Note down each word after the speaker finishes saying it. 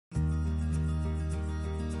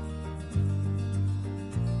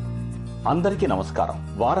అందరికీ నమస్కారం.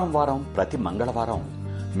 వారం వారం ప్రతి మంగళవారం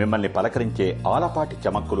మిమ్మల్ని పలకరించే ఆలపాటి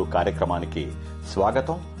చమక్కులు కార్యక్రమానికి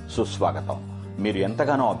స్వాగతం, సుస్వాగతం. మీరు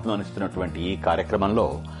ఎంతగానో అభిమానిస్తున్నటువంటి ఈ కార్యక్రమంలో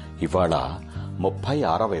ఇవాళ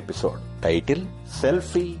 36వ episode. Title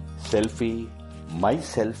selfie selfie my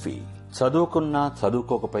selfie. చదువుకున్నా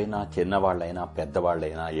చదువుకోకపోయినా, చిన్నవాళ్లైనా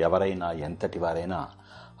పెద్దవాళ్లైనా, ఎవరైనా ఎంతటి వారైనా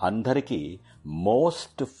అందరికీ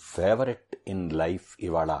మోస్ట్ ఫేవరెట్ ఇన్ లైఫ్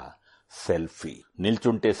ఇవాళ సెల్ఫీ.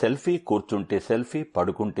 నిల్చుంటే సెల్ఫీ, కూర్చుంటే సెల్ఫీ,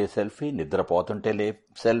 పడుకుంటే సెల్ఫీ, నిద్రపోతుంటే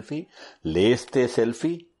సెల్ఫీ, లేస్తే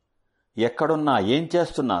సెల్ఫీ, ఎక్కడున్నా ఏం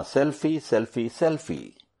చేస్తున్నా selfie selfie selfie.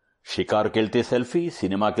 షికారుకెళ్తే selfie,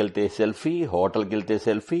 సినిమాకెళ్తే selfie, హోటల్కెళ్తే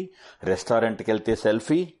selfie, రెస్టారెంట్కెళ్తే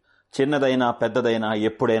selfie, చిన్నదైనా పెద్దదైనా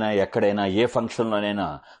ఎప్పుడైనా ఎక్కడైనా ఏ ఫంక్షన్లోనైనా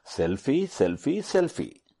సెల్ఫీ సెల్ఫీ సెల్ఫీ.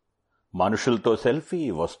 మనుషులతో సెల్ఫీ,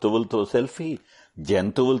 వస్తువులతో సెల్ఫీ,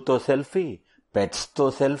 జంతువులతో సెల్ఫీ, పెట్స్తో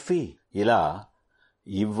సెల్ఫీ. ఇలా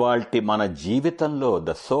ఇవాల్టి మన జీవితంలో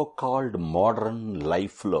ద సో కాల్డ్ మోడర్న్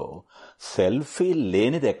లైఫ్లో సెల్ఫీ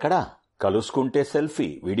లేనిది ఎక్కడా? కలుసుకుంటే సెల్ఫీ,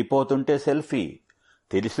 విడిపోతుంటే సెల్ఫీ,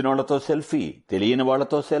 తెలిసినోళ్లతో సెల్ఫీ, తెలియని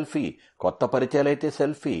వాళ్లతో సెల్ఫీ, కొత్త పరిచయాలైతే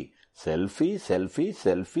selfie, selfie selfie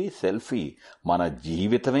selfie selfie. మన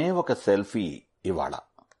జీవితమే ఒక సెల్ఫీ. ఇవాళ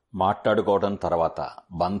మాట్లాడుకోవడం తర్వాత,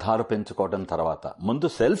 బంధాలు పెంచుకోవడం తర్వాత ముందు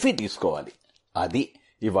సెల్ఫీ తీసుకోవాలి. అది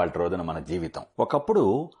ఇవాళ రోజున మన జీవితం. ఒకప్పుడు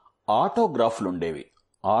ఆటోగ్రాఫ్లుండేవి.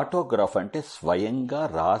 ఆటోగ్రాఫ్ అంటే స్వయంగా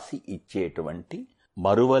రాసి ఇచ్చేటువంటి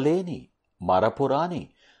మరువలేని, మరపురాని,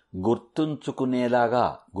 గుర్తుంచుకునేలాగా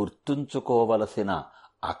గుర్తుంచుకోవలసిన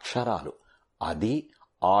అక్షరాలు. అది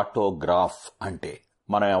ఆటోగ్రాఫ్ అంటే.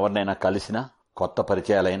 మనం ఎవరినైనా కలిసినా, కొత్త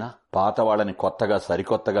పరిచయాలైనా, పాత వాళ్ళని కొత్తగా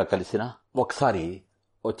సరికొత్తగా కలిసినా ఒకసారి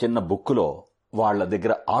ఓ చిన్న బుక్కులో వాళ్ల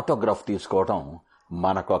దగ్గర ఆటోగ్రాఫ్ తీసుకోవడం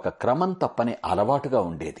మనకు ఒక క్రమం తప్పని అలవాటుగా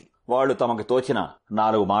ఉండేది. వాళ్ళు తమకు తోచిన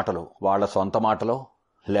 4 మాటలు, వాళ్ల సొంత మాటలో,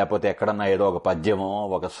 లేకపోతే ఎక్కడన్నా ఏదో ఒక పద్యమో,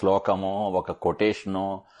 ఒక శ్లోకమో, ఒక కొటేషనో,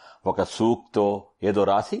 ఒక సూక్తో ఏదో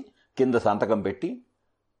రాసి కింద సంతకం పెట్టి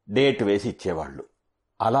డేట్ వేసి ఇచ్చేవాళ్లు.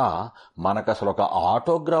 అలా మనకు అసలు ఒక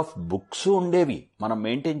ఆటోగ్రాఫ్ బుక్స్ ఉండేవి, మనం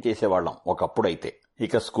మెయింటైన్ చేసేవాళ్లం ఒకప్పుడైతే.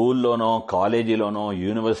 ఇక స్కూల్లోనో, కాలేజీలోనో,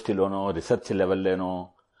 యూనివర్సిటీలోనో, రీసెర్చ్ లెవెల్లోనో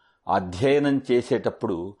అధ్యయనం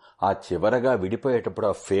చేసేటప్పుడు, ఆ చివరగా విడిపోయేటప్పుడు,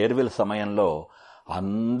 ఆ ఫేర్వెల్ సమయంలో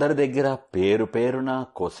అందరి దగ్గర పేరు పేరున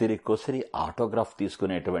కొసిరి కొసిరి ఆటోగ్రాఫ్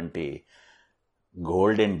తీసుకునేటువంటి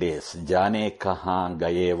గోల్డెన్ డేస్, జానే కహా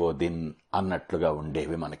గయేవో దిన్ అన్నట్లుగా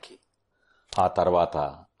ఉండేవి మనకి. ఆ తర్వాత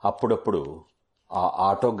అప్పుడప్పుడు ఆ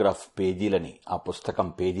ఆటోగ్రాఫ్ పేజీలని, ఆ పుస్తకం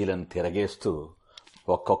పేజీలను తిరగేస్తూ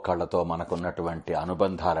ఒక్కొక్కళ్లతో మనకున్నటువంటి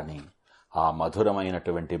అనుబంధాలని, ఆ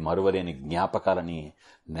మధురమైనటువంటి మరువలేని జ్ఞాపకాలని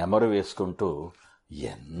నెమరు వేసుకుంటూ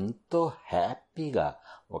ఎంతో హ్యాపీగా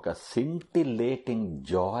ఒక సింటిలేటింగ్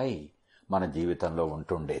జాయ్ మన జీవితంలో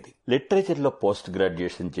ఉంటుండేది. లిటరేచర్లో పోస్ట్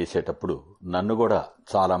గ్రాడ్యుయేషన్ చేసేటప్పుడు నన్ను కూడా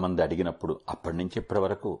చాలా మంది అడిగినప్పుడు, అప్పటి నుంచి ఇప్పటి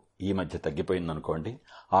వరకు ఈ మధ్య తగ్గిపోయిందనుకోండి,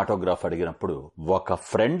 ఆటోగ్రాఫ్ అడిగినప్పుడు ఒక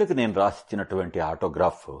ఫ్రెండ్కి నేను రాసిచ్చినటువంటి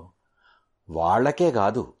ఆటోగ్రాఫ్ వాళ్లకే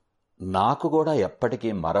కాదు, నాకు కూడా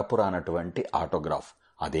ఎప్పటికీ మరపురానటువంటి ఆటోగ్రాఫ్.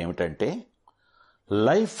 అదేమిటంటే,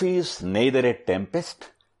 life is neither a tempest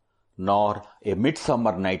Nar a mid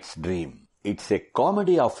summer nights dream. It's a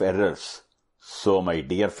comedy of errors. So my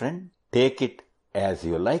dear friend, take it as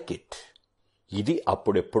you like it. ఇది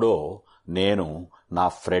అప్పుడెప్పుడో నేను నా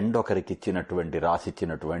ఫ్రెండ్ ఒకరికిచ్చినటువంటి,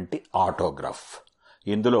 రాసిచ్చినటువంటి ఆటోగ్రాఫ్.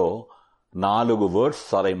 ఇందులో 4 వర్డ్స్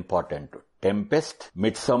చాలా important: tempest,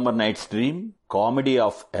 mid summer nights dream, comedy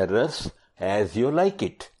of errors, as you like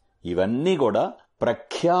it. ఇవన్నీ కూడా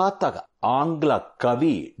ప్రఖ్యాత ఆంగ్ల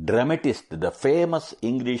కవి, dramatist, the famous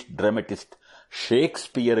English dramatist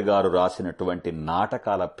Shakespeare గారు రాసినటువంటి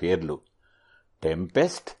నాటకాల పేర్లు.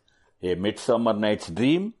 Tempest, A mid summer nights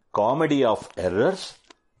dream, comedy of errors,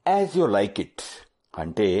 as you like it.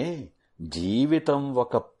 అంటే జీవితం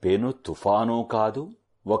ఒక పెను తుఫాను కాదు,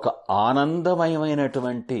 ఒక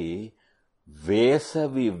ఆనందమయమైనటువంటి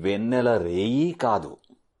వేసవి వెన్నెల రేయి కాదు.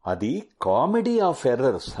 అది కామెడీ ఆఫ్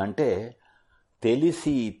ఎర్రర్స్. అంటే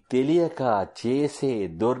తెలిసి తెలియక చేసే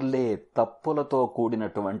దొర్లే తప్పులతో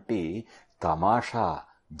కూడినటువంటి తమాషా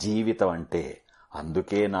జీవితం అంటే.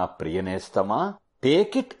 అందుకే నా ప్రియనేస్తమా,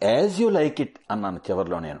 take it as you like it అన్నాను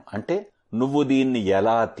చివరిలో నేను. అంటే నువ్వు దీన్ని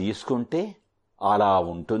ఎలా తీసుకుంటే అలా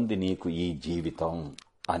ఉంటుంది నీకు ఈ జీవితం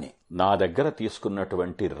అని. నా దగ్గర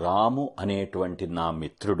తీసుకున్నటువంటి రాము అనేటువంటి నా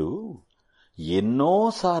మిత్రుడు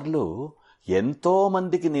ఎన్నోసార్లు ఎంతో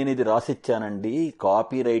మందికి నేను ఇది రాసిచ్చానండి,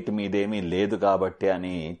 కాపీరైట్ మీదేమీ లేదు కాబట్టి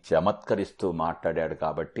అని చమత్కరిస్తూ మాట్లాడాడు.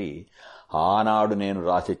 కాబట్టి ఆనాడు నేను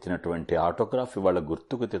రాసిచ్చినటువంటి ఆటోగ్రాఫ్ ఇవాళ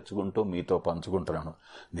గుర్తుకు తెచ్చుకుంటూ మీతో పంచుకుంటున్నాను.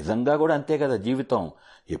 నిజంగా కూడా అంతే కదా జీవితం.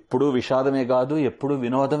 ఎప్పుడూ విషాదమే కాదు, ఎప్పుడూ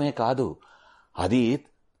వినోదమే కాదు. అది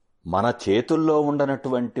మన చేతుల్లో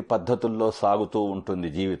ఉండనటువంటి పద్ధతుల్లో సాగుతూ ఉంటుంది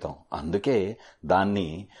జీవితం. అందుకే దాన్ని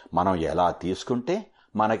మనం ఎలా తీసుకుంటే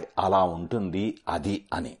మనకి అలా ఉంటుంది అది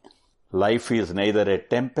అని. Life is neither a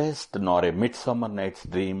tempest Nar a mid summer nights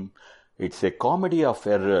dream. It's a comedy of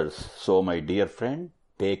errors. So my dear friend,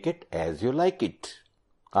 take it as you like it.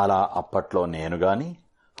 అలా అప్పట్లో నేను గాని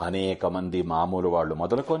అనేక మంది మామూలు వాళ్ళు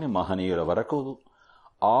మొదలుకొని మహనీయుల వరకు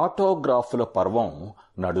ఆటోగ్రాఫుల పర్వం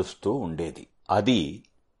నడుస్తూ ఉండేది. అది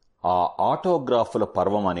ఆ ఆటోగ్రాఫుల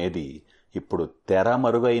పర్వం అనేది ఇప్పుడు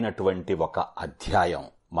తెరమరుగైనటువంటి ఒక అధ్యాయం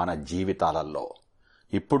మన జీవితాలలో.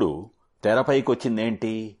 ఇప్పుడు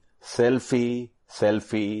తెరపైకొచ్చిందేంటి? Selfie,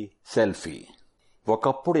 selfie, selfie.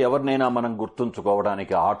 ఒకప్పుడు ఎవరినైనా మనం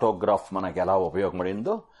గుర్తుంచుకోవడానికి ఆటోగ్రాఫ్ మనకు ఎలా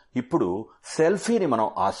ఉపయోగపడిందో ఇప్పుడు సెల్ఫీని మనం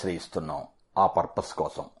ఆశ్రయిస్తున్నాం ఆ పర్పస్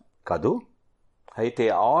కోసం కదూ. అయితే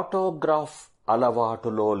ఆటోగ్రాఫ్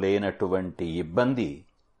అలవాటులో లేనటువంటి ఇబ్బంది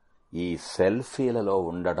ఈ సెల్ఫీలలో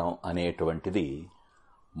ఉండడం అనేటువంటిది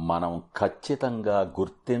మనం ఖచ్చితంగా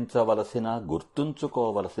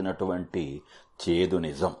గుర్తుంచుకోవలసినటువంటి చేదు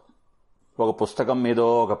నిజం. ఒక పుస్తకం మీదో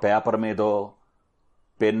ఒక పేపర్ మీదో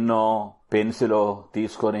పెన్నో పెన్సిలో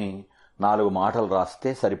తీసుకొని 4 మాటలు రాస్తే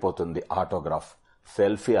సరిపోతుంది ఆటోగ్రాఫ్.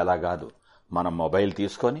 సెల్ఫీ అలా కాదు. మనం మొబైల్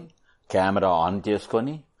తీసుకొని కెమెరా ఆన్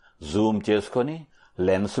చేసుకొని జూమ్ చేసుకొని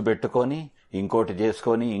లెన్స్ పెట్టుకొని ఇంకోటి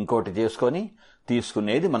చేసుకొని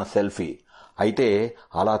తీసుకునేది మన సెల్ఫీ. అయితే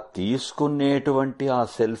అలా తీసుకునేటువంటి ఆ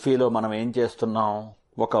సెల్ఫీలో మనం ఏం చేస్తున్నాం?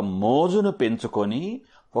 ఒక మోజును పెంచుకొని,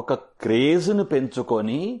 ఒక క్రేజ్ను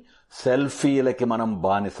పెంచుకొని సెల్ఫీలకి మనం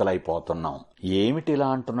బానిసలైపోతున్నాం. ఏమిటిలా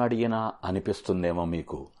అంటున్నాడు ఈయన అనిపిస్తుందేమో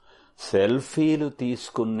మీకు. సెల్ఫీలు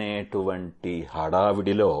తీసుకునేటువంటి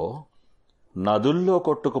హడావిడిలో నదుల్లో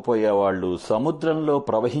కొట్టుకుపోయేవాళ్లు, సముద్రంలో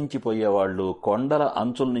ప్రవహించిపోయేవాళ్లు, కొండల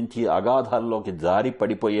అంచుల నుంచి అగాధాల్లోకి జారి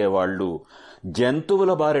పడిపోయేవాళ్లు,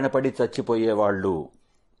 జంతువుల బారిన పడి చచ్చిపోయేవాళ్లు,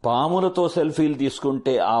 పాములతో సెల్ఫీలు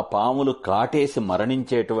తీసుకుంటే ఆ పాములు కాటేసి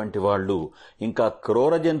మరణించేటువంటి వాళ్లు, ఇంకా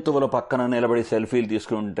క్రూర జంతువుల పక్కన నిలబడి సెల్ఫీలు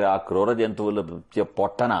తీసుకుంటే ఆ క్రూర జంతువుల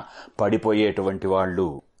పొట్టన పడిపోయేటువంటి వాళ్లు,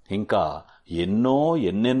 ఇంకా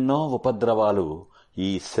ఎన్నెన్నో ఉపద్రవాలు ఈ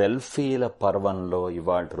సెల్ఫీల పర్వంలో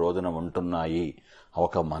ఇవాళ రోజున ఉంటున్నాయి.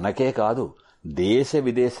 ఒక మనకే కాదు, దేశ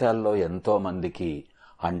విదేశాల్లో ఎంతో మందికి.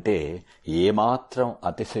 అంటే ఏమాత్రం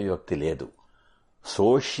అతిశయోక్తి లేదు.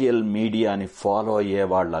 సోషల్ మీడియాని ఫాలో అయ్యే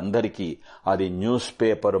వాళ్ళందరికీ, అది న్యూస్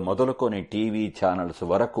పేపర్ మొదలుకొని టీవీ ఛానల్స్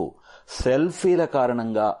వరకు, సెల్ఫీల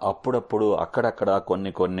కారణంగా అప్పుడప్పుడు అక్కడక్కడ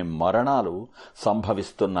కొన్ని మరణాలు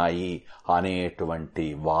సంభవిస్తున్నాయి అనేటువంటి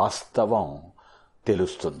వాస్తవం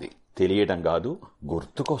తెలుస్తుంది. తెలియటం కాదు,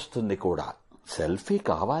 గుర్తుకొస్తుంది కూడా. సెల్ఫీ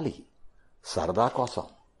కావాలి సరదా కోసం,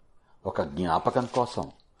 ఒక జ్ఞాపకం కోసం,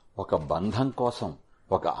 ఒక బంధం కోసం,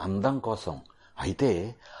 ఒక అందం కోసం. అయితే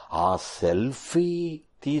ఆ సెల్ఫీ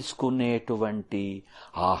తీసుకునేటువంటి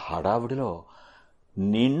ఆ హడావుడిలో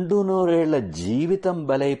నిండు నూరేళ్ల జీవితం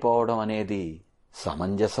బలైపోవడం అనేది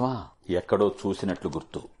సమంజసమా? ఎక్కడో చూసినట్లు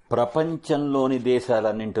గుర్తు. ప్రపంచంలోని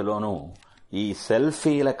దేశాలన్నింటిలోనూ ఈ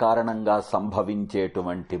సెల్ఫీల కారణంగా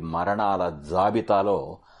సంభవించేటువంటి మరణాల జాబితాలో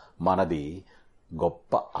మనది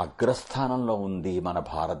గొప్ప అగ్రస్థానంలో ఉంది మన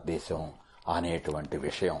భారతదేశం అనేటువంటి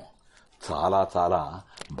విషయం చాలా చాలా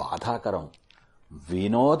బాధాకరం.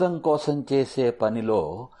 వినోదం కోసం చేసే పనిలో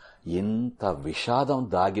ఇంత విషాదం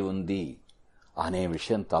దాగి ఉంది అనే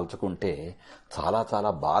విషయం తలుచుకుంటే చాలా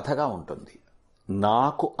చాలా బాధగా ఉంటుంది.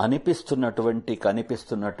 నాకు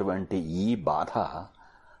కనిపిస్తున్నటువంటి ఈ బాధ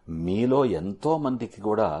మీలో ఎంతో మందికి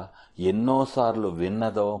కూడా ఎన్నోసార్లు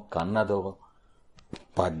విన్నదో, కన్నదో,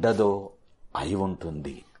 పడ్డదో అయి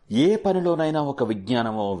ఉంటుంది. ఏ పనిలోనైనా ఒక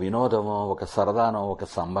విజ్ఞానమో, వినోదమో, ఒక సరదానో, ఒక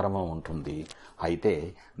సంబరమో ఉంటుంది. అయితే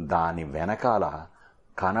దాని వెనకాల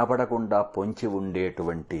కనబడకుండా పొంచి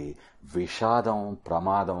ఉండేటువంటి విషాదం,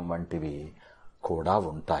 ప్రమాదం వంటివి కూడా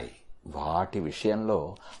ఉంటాయి. వాటి విషయంలో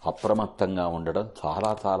అప్రమత్తంగా ఉండడం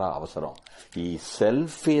చాలా చాలా అవసరం. ఈ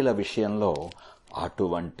సెల్ఫీల విషయంలో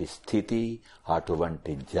అటువంటి స్థితి,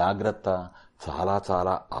 అటువంటి జాగ్రత్త చాలా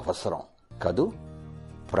చాలా అవసరం కదూ.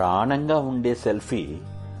 ప్రాణంగా ఉండే సెల్ఫీ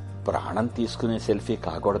ప్రాణం తీసుకునే సెల్ఫీ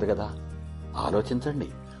కాకూడదు కదా. ఆలోచించండి.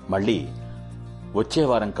 మళ్ళీ వచ్చే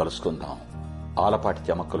వారం కలుసుకుందాం ఆలపాటి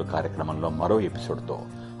చమక్కులు కార్యక్రమంలో మరో ఎపిసోడ్తో.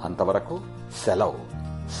 అంతవరకు సెలవు.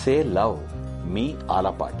 సే లవ్, మీ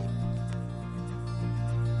ఆలపాటి.